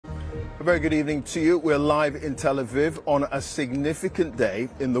A very good evening to you. We're live in Tel Aviv on a significant day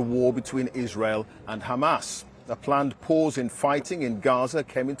in the war between Israel and Hamas. A planned pause in fighting in Gaza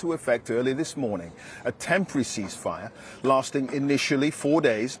came into effect early this morning. A temporary ceasefire lasting initially 4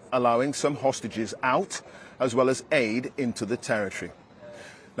 days, allowing some hostages out as well as aid into the territory.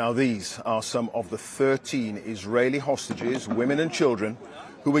 Now, these are some of the 13 Israeli hostages, women and children,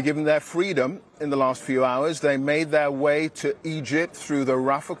 who were given their freedom in the last few hours. They made their way to Egypt through the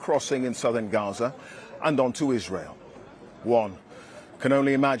Rafah crossing in southern Gaza and onto Israel. One can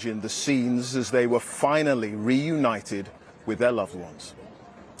only imagine the scenes as they were finally reunited with their loved ones.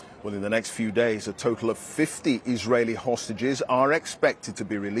 Well, in the next few days, a total of 50 Israeli hostages are expected to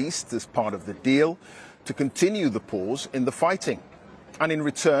be released as part of the deal to continue the pause in the fighting. And in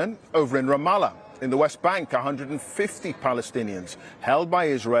return, over in Ramallah, in the West Bank, 150 Palestinians held by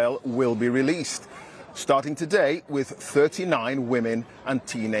Israel will be released, starting today with 39 women and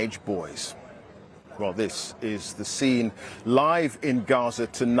teenage boys. Well, this is the scene live in Gaza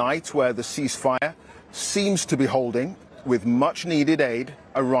tonight, where the ceasefire seems to be holding, with much needed aid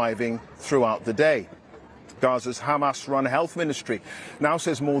arriving throughout the day. Gaza's Hamas-run health ministry now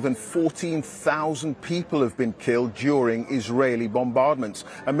says more than 14,000 people have been killed during Israeli bombardments.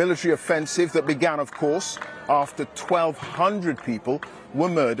 A military offensive that began, of course, after 1,200 people were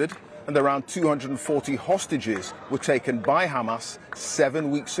murdered and around 240 hostages were taken by Hamas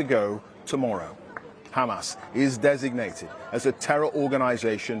 7 weeks ago tomorrow. Hamas is designated as a terror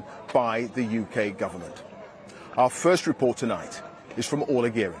organization by the UK government. Our first report tonight is from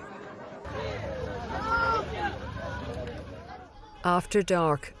Orla Gearing. After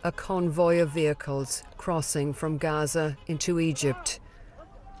dark, a convoy of vehicles crossing from Gaza into Egypt.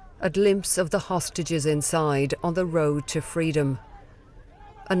 A glimpse of the hostages inside on the road to freedom.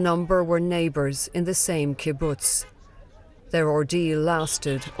 A number were neighbours in the same kibbutz. Their ordeal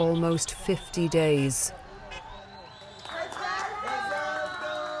lasted almost 50 days.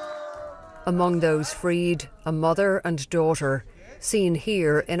 Among those freed, a mother and daughter, seen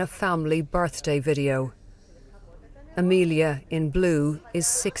here in a family birthday video. Amelia, in blue, is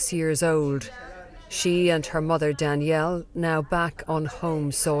 6 years old. She and her mother Danielle now back on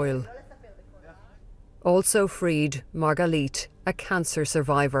home soil. Also freed, Margalit, a cancer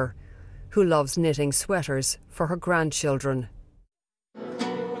survivor, who loves knitting sweaters for her grandchildren.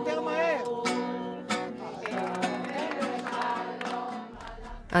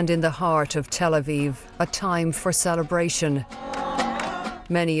 And in the heart of Tel Aviv, a time for celebration.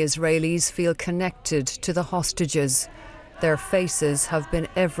 Many Israelis feel connected to the hostages. Their faces have been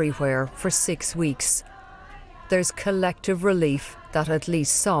everywhere for 6 weeks. There's collective relief that at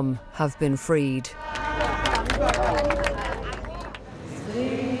least some have been freed.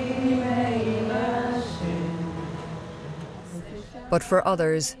 But for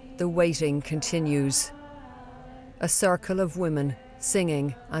others, the waiting continues. A circle of women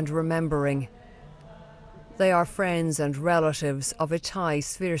singing and remembering. They are friends and relatives of Itai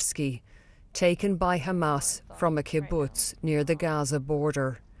Svirsky, taken by Hamas from a kibbutz near the Gaza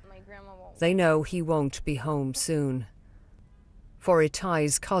border. They know he won't be home soon. For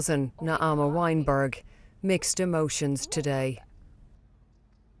Itai's cousin, Naama Weinberg, mixed emotions today.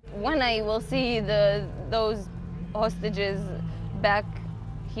 When I will see those hostages back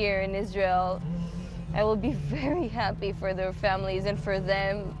here in Israel, I will be very happy for their families and for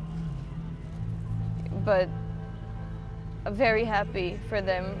them. But very happy for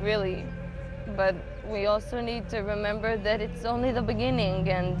them, really. But we also need to remember that it's only the beginning,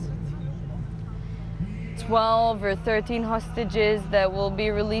 and 12 or 13 hostages that will be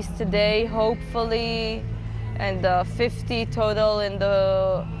released today, hopefully, and 50 total in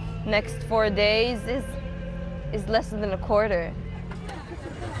the next 4 days is less than a quarter.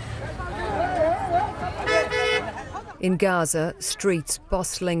 In Gaza, streets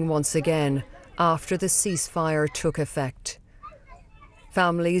bustling once again after the ceasefire took effect.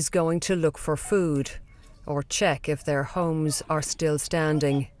 Families going to look for food or check if their homes are still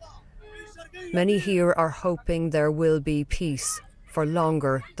standing. Many here are hoping there will be peace for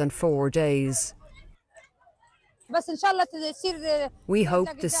longer than 4 days. We hope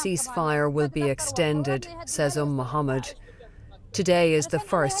the ceasefire will be extended, says Muhammad. Today is the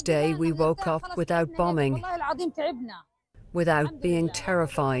first day we woke up without bombing, without being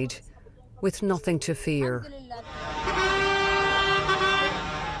terrified, with nothing to fear.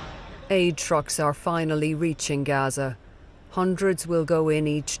 Aid trucks are finally reaching Gaza. Hundreds will go in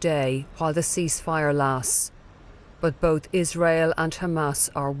each day while the ceasefire lasts. But both Israel and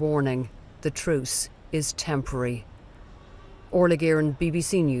Hamas are warning the truce is temporary. Orla Gearing,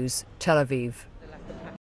 BBC News, Tel Aviv.